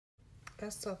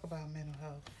Let's talk about mental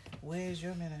health. Where's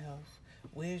your mental health?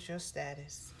 Where's your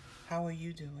status? How are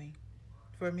you doing?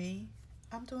 For me,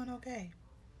 I'm doing okay.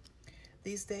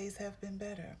 These days have been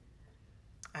better.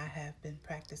 I have been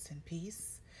practicing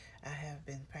peace. I have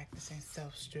been practicing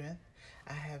self strength.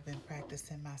 I have been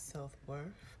practicing my self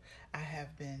worth. I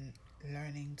have been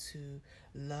learning to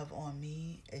love on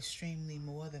me extremely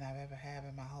more than I've ever have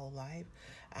in my whole life.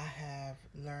 I have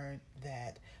learned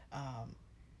that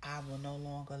I will no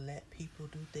longer let people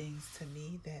do things to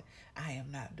me that I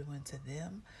am not doing to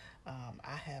them.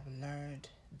 I have learned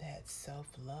that self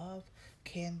love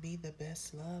can be the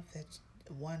best love that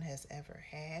one has ever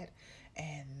had,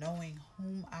 and knowing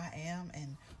whom I am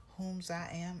and whom's I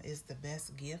am is the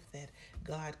best gift that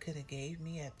God could have gave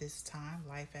me at this time,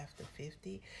 life after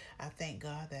 50. I thank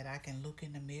God that I can look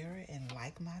in the mirror and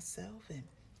like myself and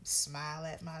smile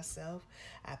at myself.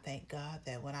 I thank God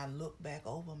that when I look back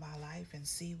over my life and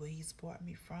see where He's brought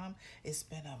me from, it's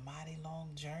been a mighty long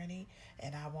journey,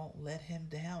 and I won't let Him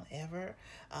down ever.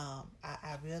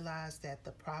 I realize that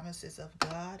the promises of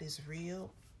God is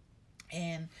real,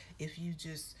 and if you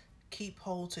just keep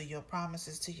hold to your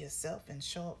promises to yourself and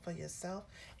show up for yourself,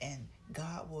 and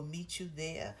God will meet you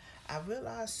there. I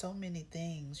realized so many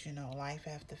things, life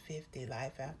after 50,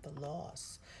 life after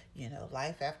loss,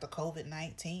 life after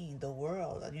COVID-19, the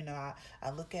world.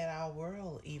 I look at our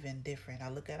world even different. I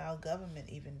look at our government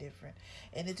even different.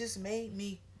 And it just made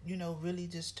me, really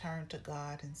just turn to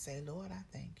God and say, Lord, I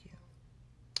thank you.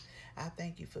 I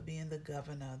thank you for being the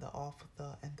governor, the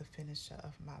author, and the finisher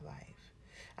of my life.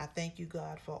 I thank you,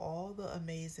 God, for all the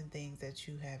amazing things that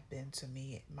you have been to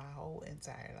me my whole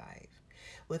entire life.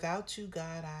 Without you,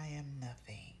 God, I am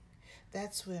nothing.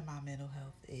 That's where my mental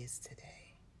health is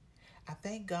today. I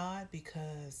thank God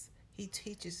because He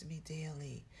teaches me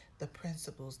daily the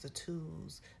principles, the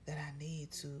tools that I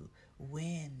need to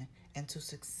win and to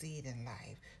succeed in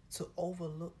life, to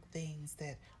overlook things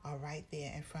that are right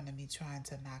there in front of me trying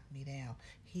to knock me down.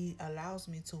 He allows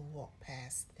me to walk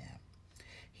past them.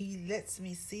 He lets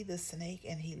me see the snake,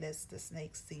 and He lets the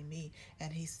snake see me,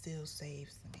 and He still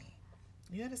saves me.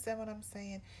 You understand what I'm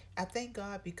saying? I thank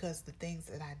God because the things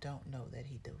that I don't know that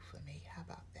He do for me. How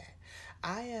about that?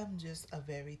 I am just a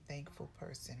very thankful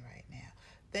person right now.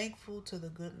 Thankful to the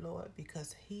good Lord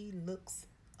because He looks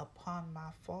upon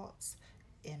my faults,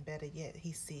 and better yet,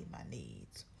 He sees my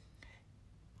needs.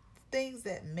 Things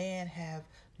that man have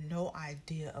no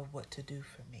idea of what to do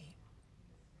for me.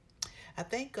 I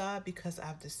thank God because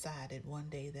I've decided one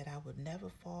day that I would never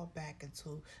fall back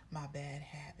into my bad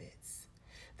habits.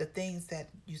 The things that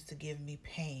used to give me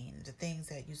pain, the things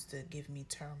that used to give me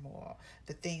turmoil,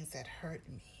 the things that hurt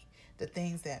me, the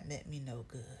things that meant me no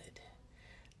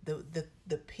good.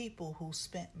 The people who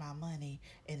spent my money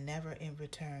and never in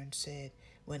return said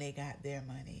when they got their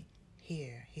money,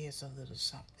 here's a little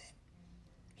something.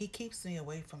 He keeps me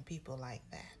away from people like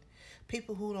that.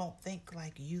 People who don't think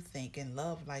like you think and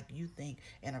love like you think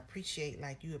and appreciate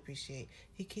like you appreciate.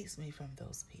 He keeps me from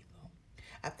those people.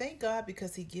 I thank God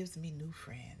because He gives me new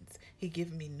friends. He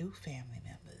gives me new family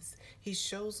members. He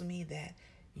shows me that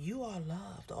you are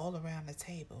loved all around the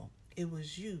table. It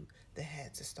was you that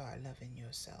had to start loving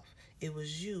yourself. It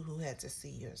was you who had to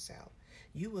see yourself.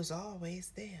 You was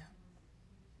always there.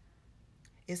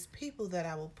 It's people that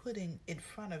I will put in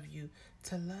front of you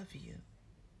to love you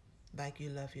like you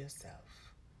love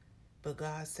yourself. But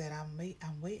God said,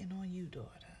 I'm waiting on you, daughter.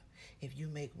 If you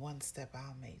make one step,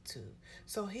 I'll make two.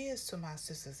 So here's to my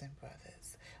sisters and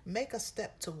brothers. Make a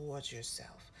step towards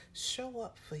yourself. Show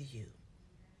up for you.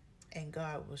 And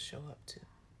God will show up too.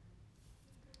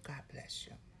 God bless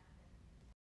you.